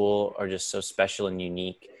cool or just so special and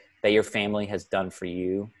unique that your family has done for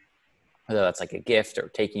you? Whether that's like a gift or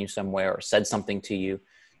taking you somewhere or said something to you,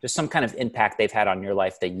 just some kind of impact they've had on your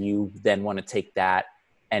life that you then want to take that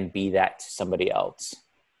and be that to somebody else.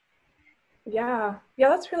 Yeah,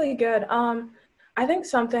 that's really good. I think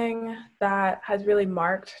something that has really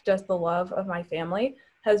marked just the love of my family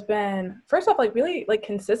has been, first off, like really like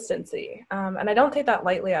consistency. And I don't take that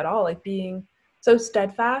lightly at all, like being so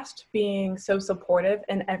steadfast, being so supportive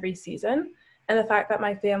in every season. And the fact that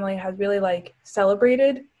my family has really like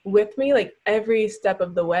celebrated with me, like every step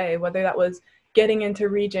of the way, whether that was getting into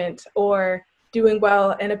Regent or doing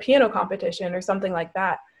well in a piano competition or something like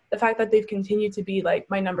that. The fact that they've continued to be like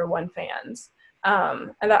my number one fans,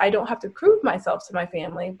 and that I don't have to prove myself to my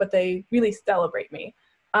family, but they really celebrate me,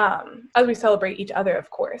 as we celebrate each other, of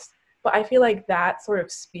course. But I feel like that sort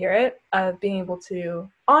of spirit of being able to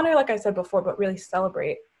honor, like I said before, but really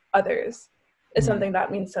celebrate others is something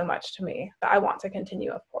that means so much to me that I want to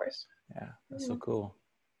continue, of course. Yeah, that's so cool.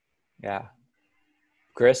 Yeah.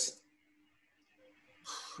 Chris?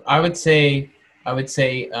 I would say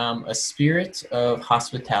a spirit of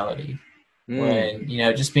hospitality. When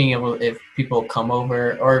just being able, if people come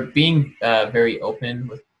over, or being very open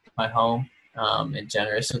with my home, and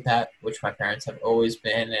generous with that, which my parents have always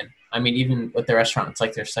been. And I mean, even with the restaurant, it's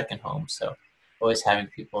like their second home, so always having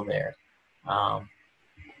people there.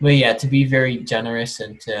 But yeah, to be very generous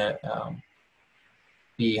and to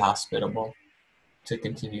be hospitable, to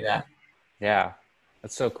continue that. Yeah,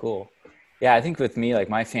 that's so cool. Yeah, I think with me, like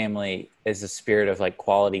my family is a spirit of like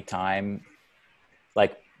quality time.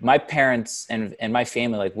 Like my parents and my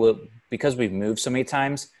family, like because we've moved so many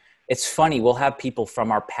times, it's funny. We'll have people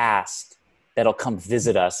from our past that'll come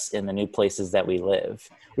visit us in the new places that we live,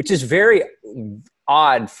 which is very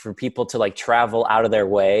odd for people to like travel out of their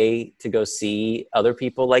way to go see other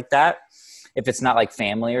people like that, if it's not like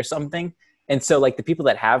family or something. And so like the people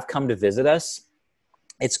that have come to visit us,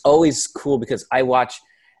 it's always cool because I watch,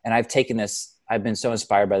 and I've taken this, I've been so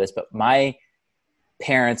inspired by this, but my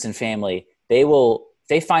parents and family,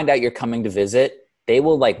 they find out you're coming to visit, they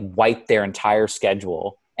will like wipe their entire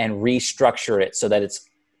schedule and restructure it so that it's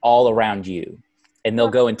all around you. And they'll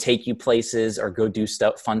go and take you places or go do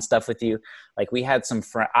fun stuff with you. Like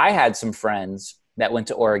I had some friends that went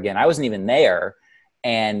to Oregon. I wasn't even there,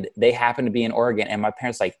 and they happened to be in Oregon, and my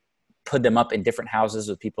parents like put them up in different houses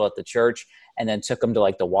with people at the church, and then took them to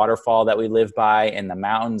like the waterfall that we live by in the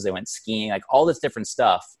mountains. They went skiing, like all this different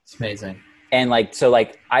stuff. It's amazing. And like, so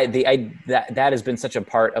like that has been such a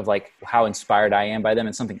part of like how inspired I am by them.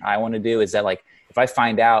 And something I want to do is that like, if I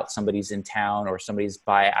find out somebody's in town or somebody's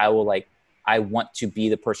by, I want to be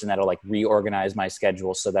the person that'll like reorganize my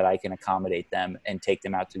schedule so that I can accommodate them and take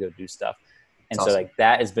them out to go do stuff. And That's so awesome. like,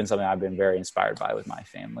 that has been something I've been very inspired by with my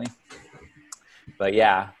family. But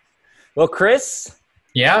yeah. Well, Chris.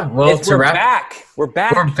 Yeah. Well, we're back. We're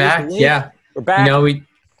back. We're back. Yeah. We're back. You know,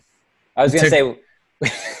 I was gonna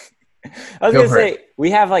say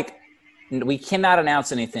we have we cannot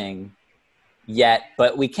announce anything yet,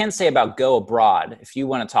 but we can say about Go Abroad. If you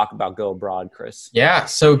want to talk about Go Abroad, Chris. Yeah.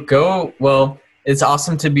 So it's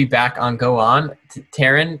awesome to be back on Go On.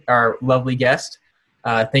 Tarin, our lovely guest,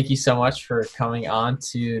 thank you so much for coming on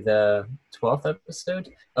to the 12th episode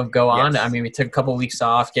of Go On. Yes. I mean, we took a couple of weeks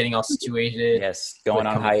off, getting all situated. Yes, going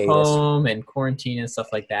on hiatus. Home and quarantine and stuff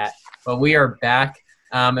like that. But we are back,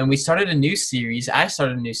 and we started a new series. I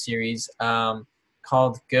started a new series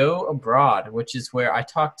called Go Abroad, which is where I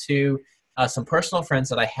talk to some personal friends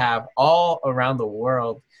that I have all around the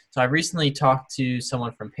world. So I recently talked to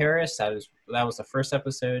someone from Paris. That was the first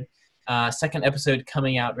episode. Second episode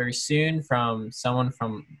coming out very soon from someone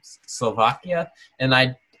from Slovakia. And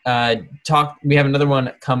we have another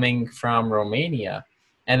one coming from Romania.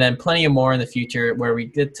 And then plenty of more in the future where we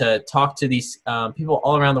get to talk to these people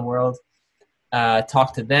all around the world,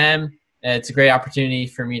 talk to them. It's a great opportunity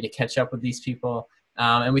for me to catch up with these people.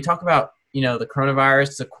 And we talk about, the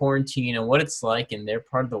coronavirus, the quarantine, and what it's like in their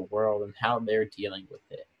part of the world and how they're dealing with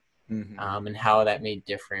it. Mm-hmm. And how that may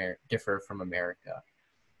differ from America.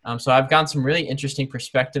 So I've gotten some really interesting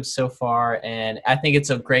perspectives so far, and I think it's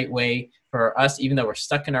a great way for us, even though we're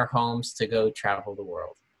stuck in our homes, to go travel the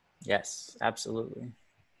world. Yes, absolutely.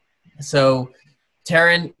 So,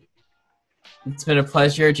 Tarin, it's been a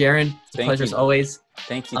pleasure. Jaron, it's a pleasure as always.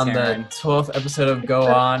 Thank you, on Tarin. the 12th episode of Go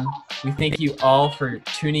On. We thank you all for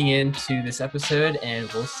tuning in to this episode, and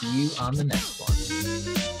we'll see you on the next one.